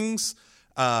 2nd Kings.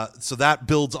 So that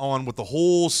builds on with the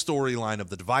whole storyline of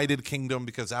the divided kingdom,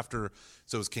 because so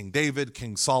it was King David,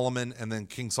 King Solomon, and then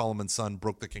King Solomon's son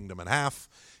broke the kingdom in half.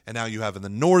 And now you have in the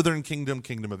northern kingdom,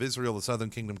 kingdom of Israel, the southern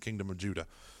kingdom, kingdom of Judah.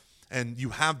 And you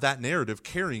have that narrative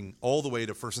carrying all the way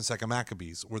to 1st and 2nd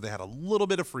Maccabees, where they had a little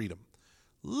bit of freedom.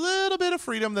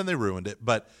 Then they ruined it.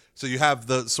 But so you have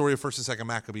the story of 1st and 2nd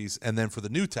Maccabees, and then for the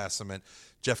New Testament,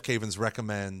 Jeff Cavins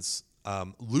recommends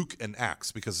Luke and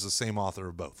Acts, because it's the same author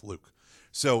of both, Luke.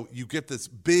 So you get this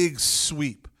big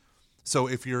sweep. So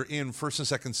if you're in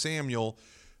 1st and 2nd Samuel,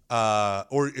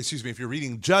 if you're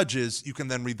reading Judges, you can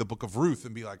then read the book of Ruth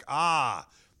and be like,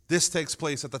 this takes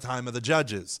place at the time of the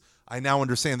Judges. I now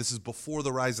understand this is before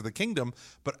the rise of the kingdom,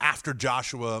 but after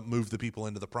Joshua moved the people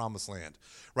into the promised land,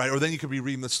 right? Or then you could be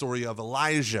reading the story of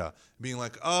Elijah, being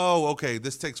like, oh, okay,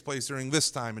 this takes place during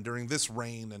this time and during this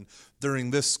reign and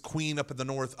during this queen up in the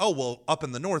north. Oh, well, up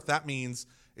in the north, that means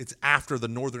it's after the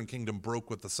northern kingdom broke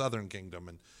with the southern kingdom.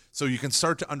 And so you can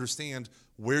start to understand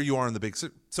where you are in the big.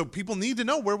 So people need to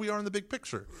know where we are in the big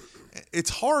picture. It's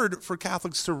hard for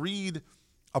Catholics to read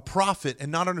a prophet and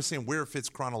not understand where it fits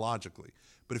chronologically.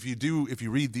 But if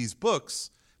you read these books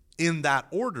in that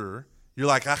order, you're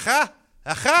like, aha,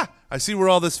 I see where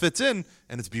all this fits in,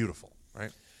 and it's beautiful,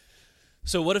 right?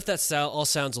 So what if that all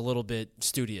sounds a little bit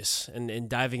studious, and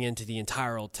diving into the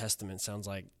entire Old Testament sounds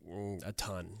like a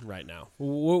ton right now?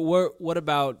 What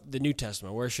about the New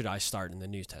Testament? Where should I start in the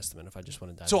New Testament if I just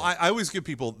want to dive in? So I always give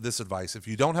people this advice. If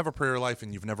you don't have a prayer life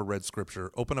and you've never read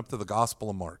Scripture, open up to the Gospel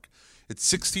of Mark. It's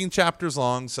 16 chapters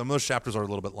long. Some of those chapters are a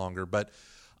little bit longer, but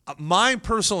my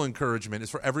personal encouragement is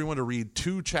for everyone to read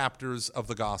 2 chapters of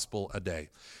the gospel a day.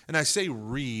 And I say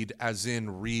read as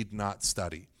in read, not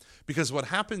study. Because what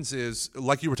happens is,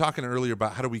 like you were talking earlier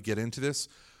about how do we get into this,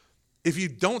 if you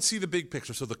don't see the big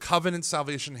picture, so the covenant,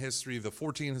 salvation history, the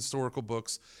 14 historical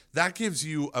books, that gives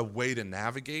you a way to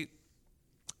navigate.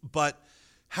 But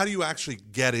how do you actually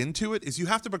get into it is you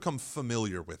have to become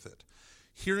familiar with it.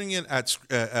 Hearing it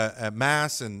at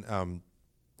Mass and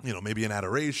maybe in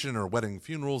adoration or wedding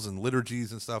funerals and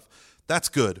liturgies and stuff, that's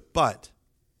good. But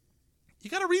you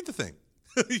got to read the thing.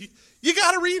 You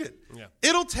got to read it. Yeah.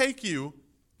 It'll take you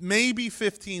maybe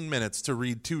 15 minutes to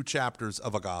read 2 chapters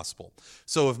of a gospel.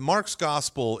 So if Mark's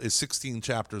gospel is 16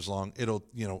 chapters long,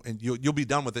 and you'll be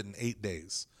done with it in 8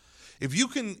 days. If you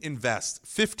can invest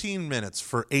 15 minutes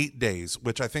for 8 days,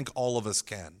 which I think all of us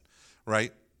can,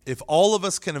 right? If all of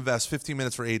us can invest 15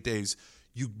 minutes for 8 days,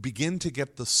 you begin to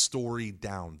get the story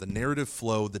down, the narrative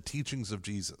flow, the teachings of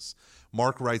Jesus.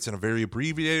 Mark writes in a very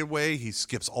abbreviated way. He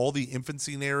skips all the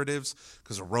infancy narratives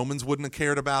because the Romans wouldn't have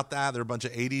cared about that. They're a bunch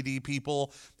of ADD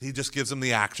people. He just gives them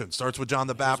the action. Starts with John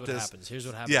the Baptist. Here's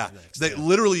what happens next.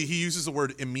 Literally, he uses the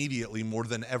word immediately more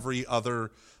than every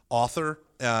other author.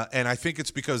 And I think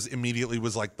it's because immediately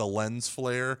was like the lens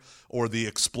flare or the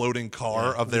exploding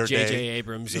car of their day. J.J.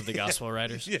 Abrams of the gospel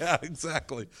writers. Yeah,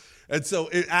 exactly. And so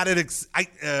it added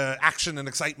action and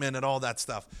excitement and all that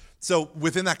stuff. So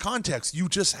within that context, you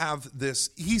just have this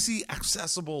easy,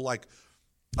 accessible, like,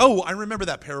 oh, I remember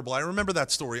that parable. I remember that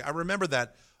story. I remember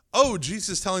that, oh, Jesus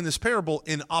is telling this parable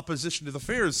in opposition to the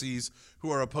Pharisees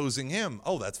who are opposing him.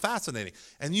 Oh, that's fascinating.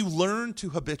 And you learn to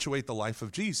habituate the life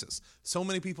of Jesus. So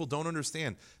many people don't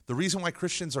understand. The reason why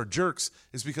Christians are jerks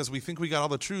is because we think we got all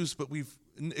the truths, but we've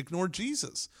ignored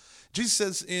Jesus. Jesus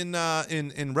says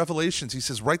in Revelations, he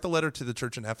says, write the letter to the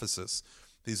church in Ephesus.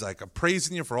 He's like, I'm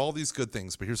praising you for all these good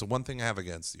things, but here's the one thing I have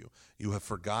against you. You have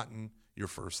forgotten your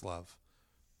first love,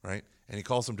 right? And he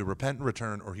calls them to repent and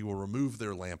return, or he will remove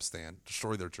their lampstand,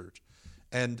 destroy their church.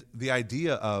 And the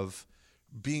idea of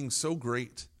being so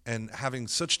great and having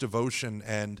such devotion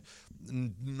and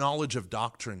knowledge of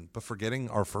doctrine, but forgetting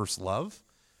our first love,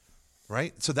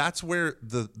 right? So that's where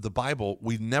the Bible,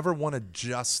 we never want to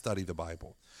just study the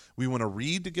Bible. We want to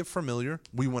read to get familiar.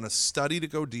 We want to study to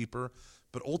go deeper.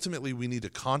 But ultimately, we need to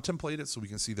contemplate it so we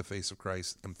can see the face of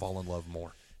Christ and fall in love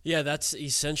more. Yeah, that's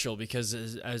essential because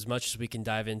as much as we can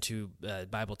dive into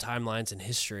Bible timelines and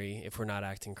history, if we're not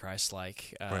acting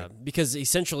Christ-like, Right. because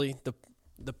essentially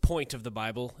the point of the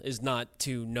Bible is not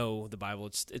to know the Bible.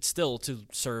 It's still to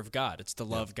serve God. It's to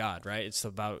love God, right? It's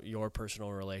about your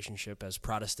personal relationship. As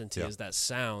Protestant as that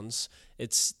sounds,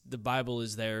 it's the Bible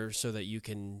is there so that you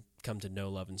can come to know,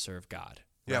 love, and serve God.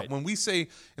 Yeah, right? when we say,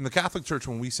 in the Catholic Church,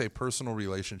 when we say personal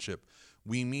relationship,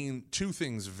 we mean two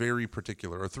things very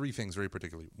particular, or three things very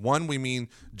particularly. One, we mean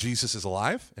Jesus is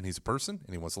alive, and he's a person,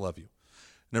 and he wants to love you.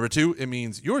 Number two, it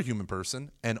means you're a human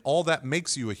person, and all that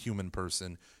makes you a human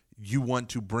person, you want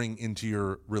to bring into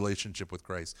your relationship with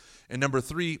Christ. And number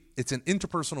three, it's an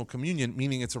interpersonal communion,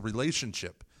 meaning it's a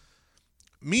relationship.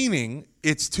 Meaning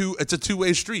it's a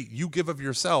two-way street. You give of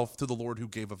yourself to the Lord who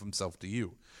gave of himself to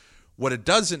you. What it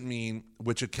doesn't mean,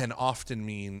 which it can often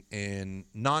mean in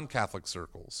non-Catholic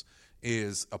circles,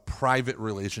 is a private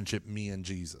relationship, me and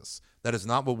Jesus. That is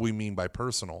not what we mean by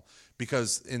personal,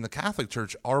 because in the Catholic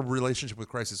Church, our relationship with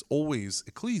Christ is always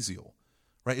ecclesial,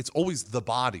 right? It's always the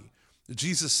body.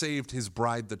 Jesus saved his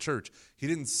bride, the church. He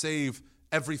didn't save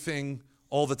everything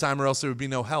all the time or else there would be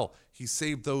no hell. He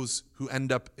saved those who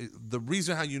end up, the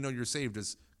reason how you know you're saved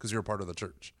is because you're a part of the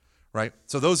church, right?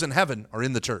 So those in heaven are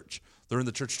in the church. They're in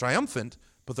the church triumphant,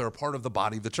 but they're a part of the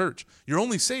body of the church. You're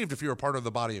only saved if you're a part of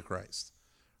the body of Christ,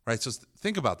 right? So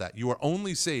think about that. You are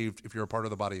only saved if you're a part of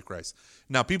the body of Christ.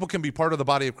 Now, people can be part of the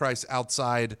body of Christ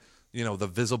outside, the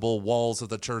visible walls of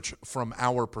the church from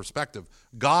our perspective.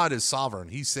 God is sovereign.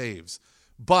 He saves.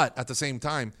 But at the same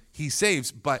time, he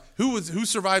saves. But who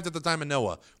survived at the time of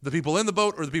Noah? The people in the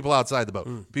boat or the people outside the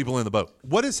boat? People in the boat.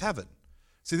 What is heaven?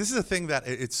 See, this is a thing that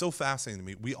it's so fascinating to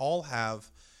me. We all have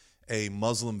a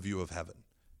Muslim view of heaven.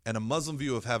 And a Muslim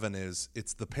view of heaven is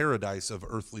it's the paradise of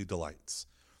earthly delights.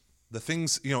 The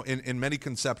things, in many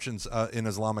conceptions in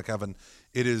Islamic heaven,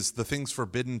 it is the things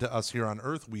forbidden to us here on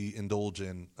earth we indulge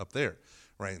in up there,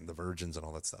 right? And the virgins and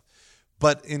all that stuff.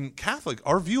 But in Catholic,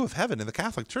 our view of heaven in the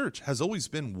Catholic Church has always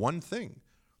been one thing: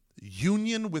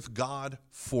 union with God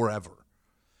forever.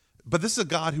 But this is a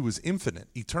God who is infinite,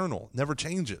 eternal, never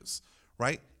changes,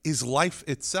 right? Is life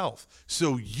itself.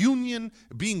 So union,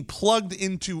 being plugged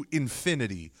into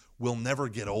infinity, will never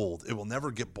get old. It will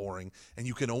never get boring. And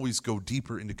you can always go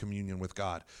deeper into communion with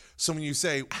God. So when you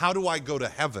say, how do I go to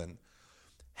heaven?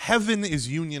 Heaven is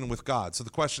union with God. So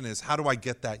the question is, how do I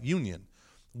get that union?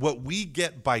 What we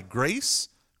get by grace,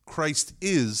 Christ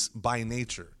is by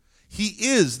nature. He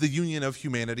is the union of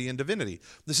humanity and divinity.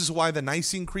 This is why the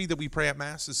Nicene Creed that we pray at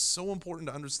Mass is so important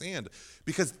to understand,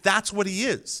 because that's what he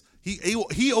is.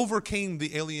 He overcame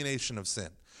the alienation of sin.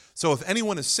 So if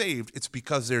anyone is saved, it's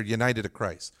because they're united to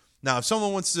Christ. Now, if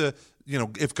someone wants to,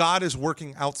 if God is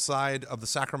working outside of the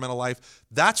sacramental life,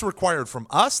 that's required from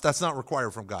us. That's not required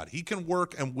from God. He can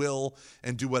work and will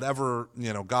and do whatever,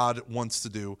 God wants to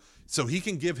do. So he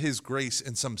can give his grace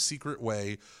in some secret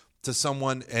way to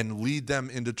someone and lead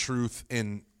them into truth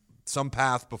in some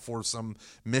path before some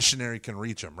missionary can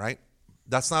reach them, right?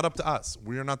 That's not up to us.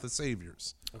 We are not the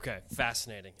saviors. Okay,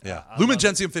 fascinating. Yeah. Lumen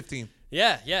Gentium 15.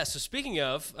 Yeah. So speaking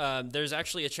of, there's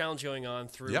actually a challenge going on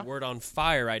through Word on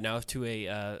Fire right now to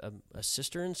a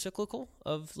sister encyclical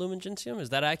of Lumen Gentium. Is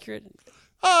that accurate?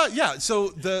 Yeah.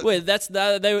 So wait,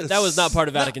 that was not part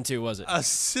of Vatican II, was it? A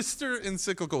sister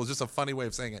encyclical is just a funny way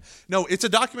of saying it. No, it's a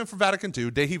document from Vatican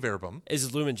II, Dei Verbum.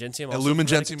 Is Lumen Gentium also Lumen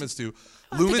Gentium is too.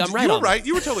 I think I'm right. You were right.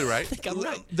 You were totally right. I think I'm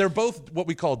right. They're both what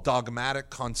we call dogmatic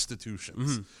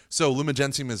constitutions. Mm-hmm. So Lumen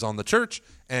Gentium is on the church,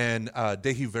 and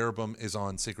Dei Verbum is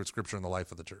on sacred scripture and the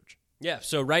life of the church. Yeah,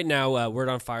 so right now, Word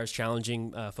on Fire is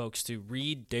challenging folks to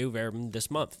read Dei Verbum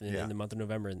this month, in the month of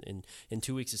November, in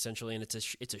 2 weeks essentially, and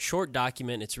it's a short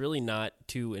document. It's really not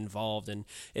too involved, and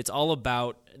it's all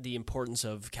about the importance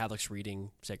of Catholics reading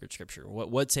sacred scripture,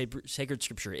 what sacred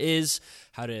scripture is,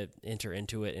 how to enter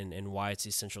into it, and why it's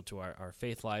essential to our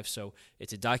faith life. So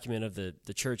it's a document of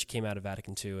the church, came out of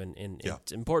Vatican II, and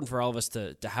it's important for all of us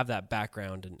to have that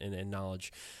background and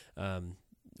knowledge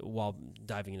while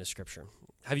diving into scripture.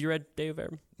 Have you read Dei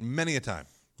Verbum? Many a time.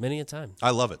 Many a time. I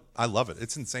love it.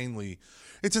 It's insanely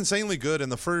good.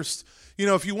 And the first,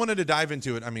 if you wanted to dive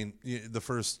into it, I mean, the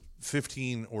first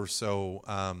 15 or so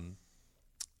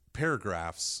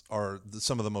paragraphs are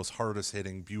some of the most hardest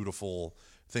hitting, beautiful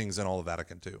things in all of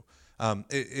Vatican II.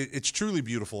 It's truly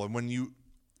beautiful. And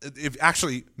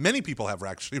many people have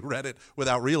actually read it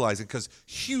without realizing, because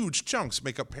huge chunks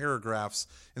make up paragraphs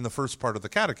in the first part of the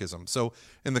catechism. So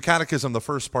in the catechism, the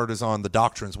first part is on the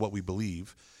doctrines, what we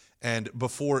believe. And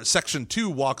before section 2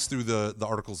 walks through the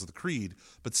articles of the creed,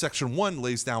 but section 1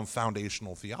 lays down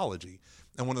foundational theology.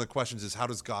 And one of the questions is, how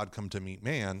does God come to meet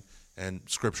man? And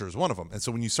Scripture is one of them. And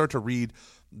so when you start to read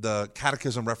the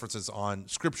catechism references on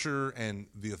Scripture and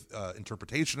the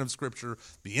interpretation of Scripture,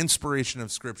 the inspiration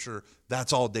of Scripture,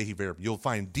 that's all Dei Verbum. You'll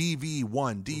find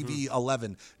DV1,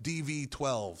 DV11,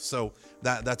 DV12. So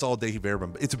that's all Dei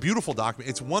Verbum. It's a beautiful document.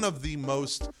 It's one of the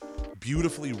most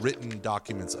beautifully written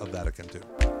documents of Vatican II.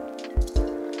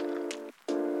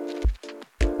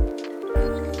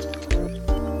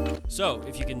 So,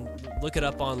 if you can look it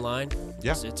up online,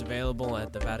 Yeah. it's available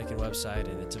at the Vatican website,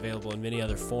 and it's available in many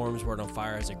other forms. Word on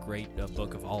Fire is a great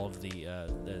book of all of the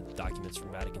documents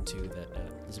from Vatican II that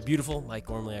is beautiful. Mike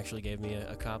Gormley actually gave me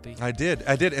a copy. I did.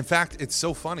 In fact, it's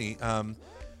so funny.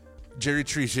 Jerry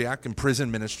Trisiak in prison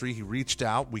ministry, he reached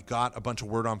out. We got a bunch of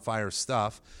Word on Fire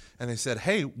stuff, and they said,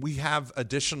 hey, we have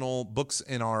additional books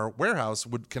in our warehouse.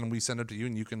 Can we send them to you,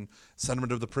 and you can send them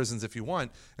to the prisons if you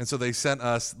want? And so they sent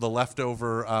us the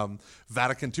leftover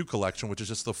Vatican II collection, which is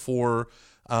just the 4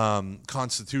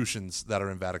 constitutions that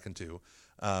are in Vatican II.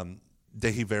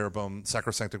 Dei Verbum,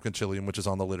 Sacrosanctum Concilium, which is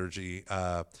on the liturgy,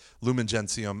 Lumen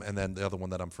Gentium, and then the other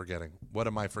one that I'm forgetting. What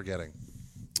am I forgetting?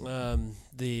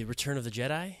 The Return of the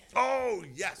Jedi. Oh,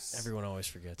 yes. Everyone always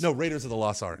forgets. No, Raiders of the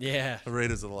Lost Ark. Yeah.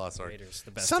 Raiders of the Lost Ark. Raiders,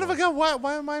 the best Son of a one. gun,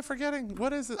 why am I forgetting?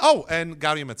 What is it? Oh, and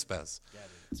Gaudium et Spes.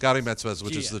 Gaudium et Spes,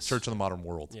 which is the GS. Church of the Modern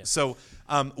World. Yeah. So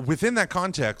within that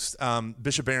context,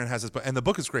 Bishop Barron has this book, and the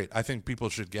book is great. I think people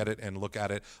should get it and look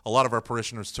at it. A lot of our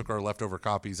parishioners took our leftover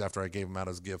copies after I gave them out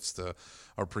as gifts to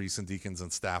our priests and deacons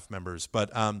and staff members.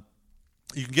 But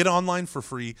you can get it online for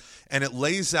free, and it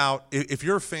lays out, if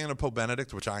you're a fan of Pope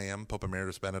Benedict, which I am, Pope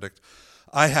Emeritus Benedict,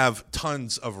 I have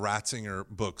tons of Ratzinger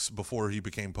books before he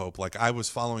became Pope. Like, I was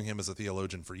following him as a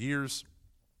theologian for years.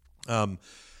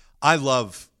 I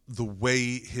love the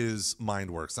way his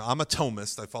mind works. Now, I'm a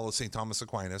Thomist. I follow St. Thomas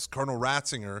Aquinas. Cardinal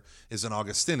Ratzinger is an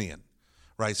Augustinian,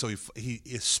 right? So he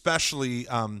especially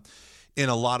in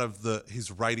a lot of his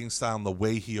writing style and the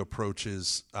way he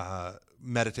approaches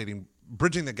meditating,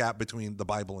 bridging the gap between the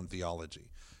Bible and theology.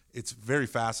 It's very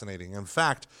fascinating. In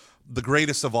fact, the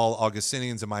greatest of all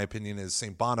Augustinians, in my opinion, is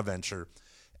St. Bonaventure.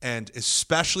 And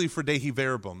especially for Dei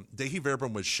Verbum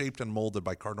was shaped and molded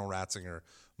by Cardinal Ratzinger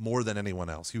more than anyone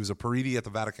else. He was a pariti at the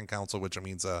Vatican Council, which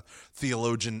means a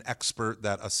theologian expert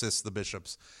that assists the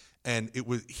bishops. And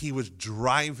he was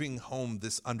driving home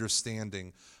this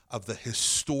understanding of the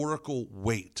historical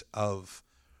weight of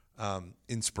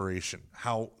inspiration,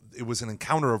 how it was an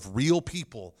encounter of real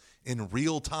people in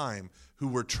real time who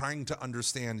were trying to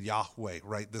understand Yahweh,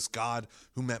 right? This God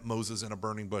who met Moses in a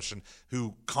burning bush and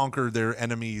who conquered their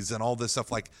enemies and all this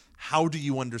stuff. Like, how do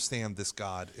you understand this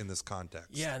God in this context?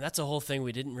 Yeah, and that's a whole thing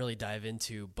we didn't really dive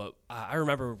into, but I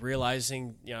remember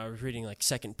realizing, I was reading like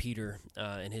 2 Peter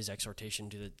and his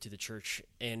exhortation to the church,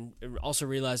 and also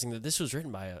realizing that this was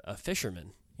written by a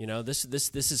fisherman.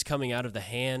 This is coming out of the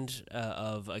hand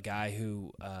of a guy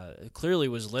who clearly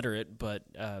was literate, but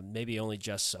maybe only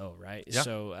just so, right?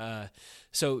 Yeah.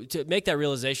 So to make that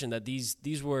realization that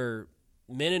these were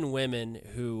men and women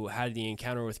who had the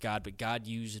encounter with God, but God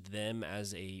used them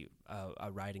as a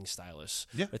writing stylus.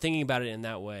 Yeah. But thinking about it in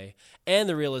that way, and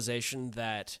the realization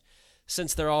that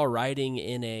since they're all writing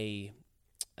in a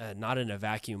not in a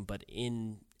vacuum, but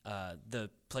in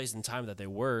the place and time that they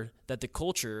were, that the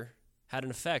culture had an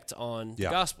effect on the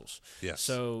Gospels. Yes.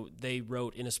 So they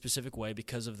wrote in a specific way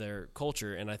because of their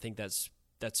culture, and I think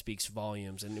that speaks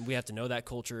volumes. And we have to know that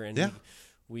culture, and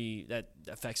we that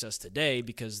affects us today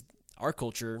because our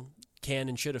culture can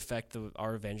and should affect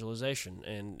our evangelization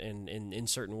and in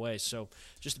certain ways. So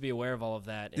just to be aware of all of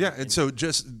that. And so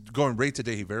just going right to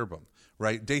Dei Verbum,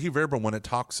 right? Dei Verbum, when it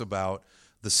talks about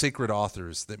the sacred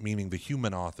authors, that meaning the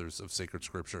human authors of sacred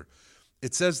scripture,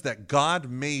 it says that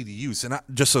God made use, and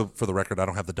just so for the record, I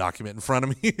don't have the document in front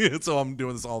of me, so I'm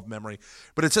doing this all of memory,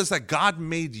 but it says that God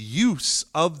made use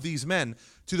of these men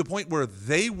to the point where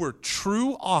they were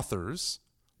true authors.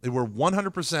 They were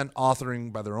 100%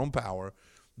 authoring by their own power,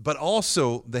 but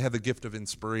also they had the gift of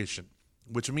inspiration,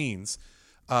 which means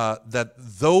that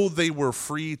though they were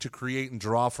free to create and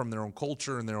draw from their own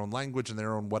culture and their own language and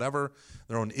their own whatever,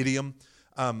 their own idiom,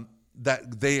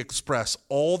 that they express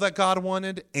all that God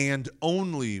wanted and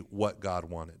only what God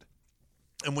wanted.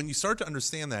 And when you start to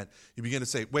understand that, you begin to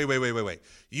say, wait.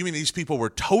 You mean these people were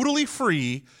totally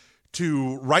free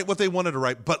to write what they wanted to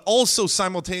write, but also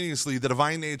simultaneously the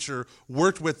divine nature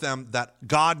worked with them, that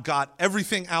God got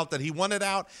everything out that he wanted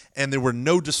out, and there were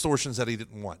no distortions that he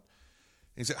didn't want.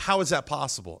 And you say, how is that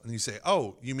possible? And you say,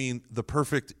 oh, you mean the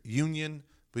perfect union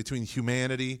between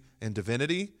humanity and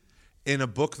divinity? In a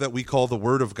book that we call the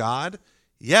Word of God?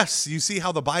 Yes, you see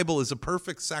how the Bible is a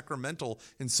perfect sacramental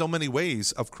in so many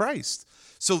ways of Christ.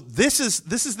 So this is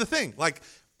the thing. Like,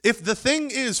 if the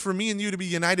thing is for me and you to be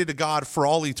united to God for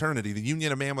all eternity, the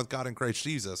union of man with God in Christ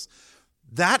Jesus,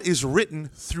 that is written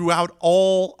throughout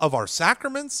all of our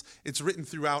sacraments. It's written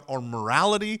throughout our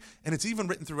morality, and it's even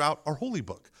written throughout our holy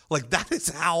book. Like, that is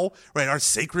how, right, our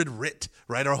sacred writ,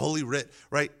 right, our holy writ,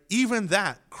 right, even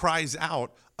that cries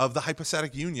out of the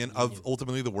hypostatic union of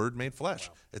ultimately the Word made flesh.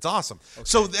 Wow. It's awesome. Okay.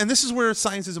 So, and this is where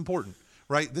science is important,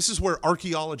 right? This is where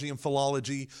archaeology and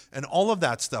philology and all of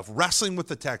that stuff, wrestling with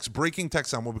the text, breaking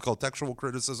text down, what we call textual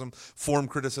criticism, form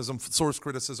criticism, source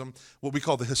criticism, what we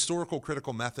call the historical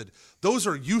critical method. Those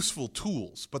are useful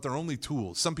tools, but they're only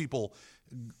tools. Some people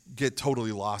get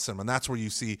totally lost in them, and that's where you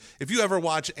see, if you ever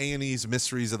watch A&E's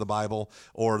Mysteries of the Bible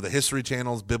or the History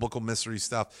Channel's Biblical Mystery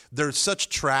stuff, there's such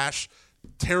trash,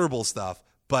 terrible stuff,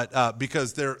 but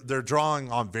because they're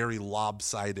drawing on very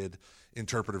lopsided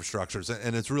interpretive structures,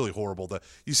 and it's really horrible.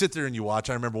 You sit there and you watch.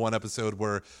 I remember one episode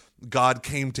where God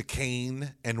came to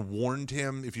Cain and warned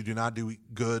him, if you do not do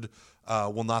good,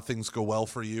 will not things go well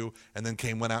for you? And then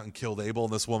Cain went out and killed Abel,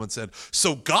 and this woman said,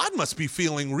 so God must be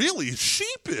feeling really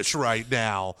sheepish right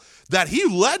now that he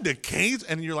led to Cain's.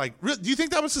 And you're like, do you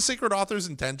think that was the sacred author's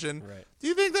intention? Right. Do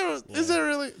you think is that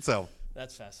really? So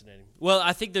that's fascinating. Well,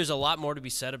 I think there's a lot more to be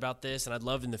said about this, and I'd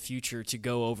love in the future to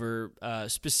go over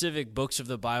specific books of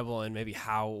the Bible and maybe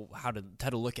how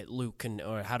to look at Luke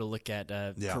or how to look at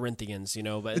Corinthians. You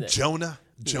know, but Jonah.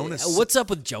 What's up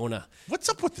with Jonah? What's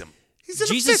up with him?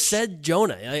 Jesus said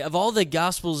Jonah. Of all the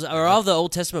Gospels or all the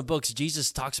Old Testament books,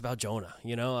 Jesus talks about Jonah.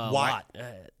 You know, a Why? lot.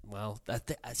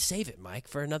 Save it, Mike,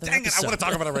 for another Dang episode. it, I want to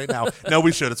talk about it right now. No,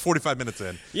 we should. It's 45 minutes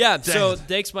in. Yeah, Dang so it.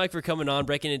 thanks, Mike, for coming on,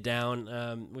 breaking it down.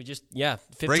 15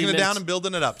 breaking it minutes. down and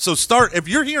building it up. So start, if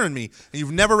you're hearing me and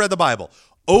you've never read the Bible,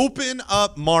 open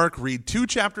up Mark, read 2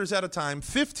 chapters at a time,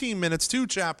 15 minutes, 2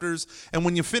 chapters, and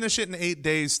when you finish it in 8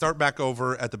 days, start back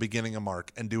over at the beginning of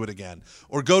Mark and do it again.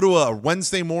 Or go to a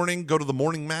Wednesday morning, go to the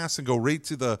morning mass and go right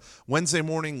to the Wednesday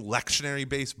morning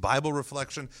lectionary-based Bible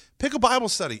reflection. Pick a Bible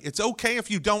study. It's okay if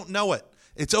you don't know it.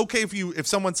 It's okay if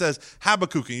someone says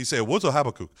Habakkuk and you say, what's a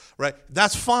Habakkuk, right?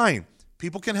 That's fine.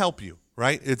 People can help you.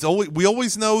 Right? We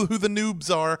always know who the noobs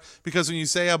are, because when you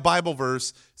say a Bible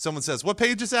verse, someone says, what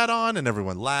page is that on? And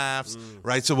everyone laughs,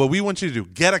 right? So what we want you to do,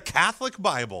 get a Catholic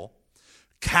Bible.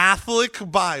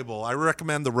 I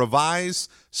recommend the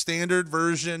Revised Standard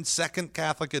Version, Second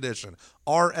Catholic Edition,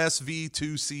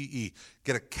 RSV2CE.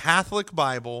 Get a Catholic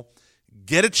Bible,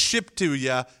 get it shipped to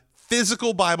you,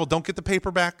 physical Bible. Don't get the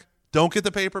paperback. Get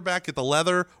the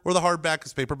leather or the hardback,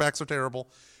 because paperbacks are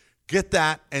terrible. Get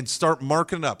that and start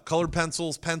marking it up. Colored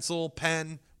pencils, pencil,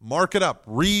 pen, mark it up.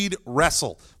 Read,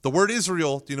 wrestle. The word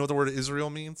Israel, do you know what the word Israel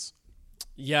means?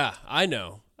 Yeah, I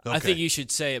know. Okay. I think you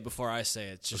should say it before I say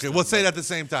it. Okay, we'll say it at the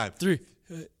same time. 3,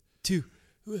 2.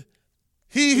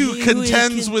 He who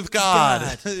contends with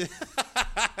God.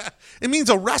 It means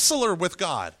a wrestler with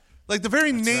God. Like the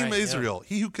very name of Israel,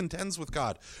 he who contends with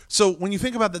God. So when you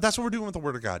think about that, that's what we're doing with the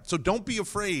Word of God. So don't be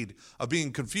afraid of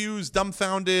being confused,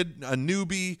 dumbfounded, a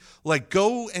newbie. Like,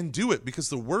 go and do it, because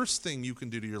the worst thing you can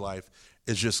do to your life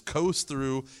is just coast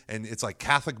through, and it's like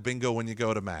Catholic bingo when you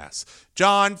go to Mass.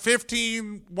 John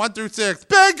 15, 1-6,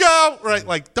 bingo! Right?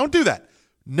 Like, don't do that.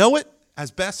 Know it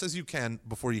as best as you can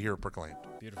before you hear it proclaimed.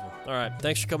 Beautiful. All right.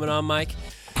 Thanks for coming on, Mike.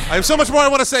 I have so much more I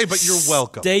want to say, but you're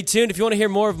welcome. Stay tuned. If you want to hear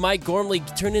more of Mike Gormley,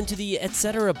 turn into the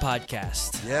Etc.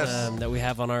 podcast. Yes. That we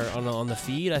have on the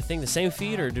feed. I think the same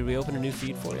feed, or did we open a new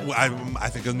feed for you? Well, I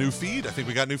think a new feed. I think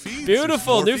we got new feeds.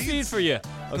 Beautiful. New feed for you.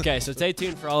 Okay, so stay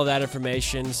tuned for all of that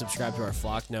information. Subscribe to our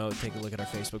Flock Note. Take a look at our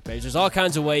Facebook page. There's all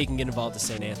kinds of ways you can get involved with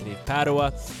St. Anthony of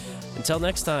Padua. Until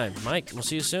next time, Mike, we'll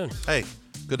see you soon. Hey,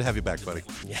 good to have you back, buddy.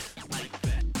 Yeah.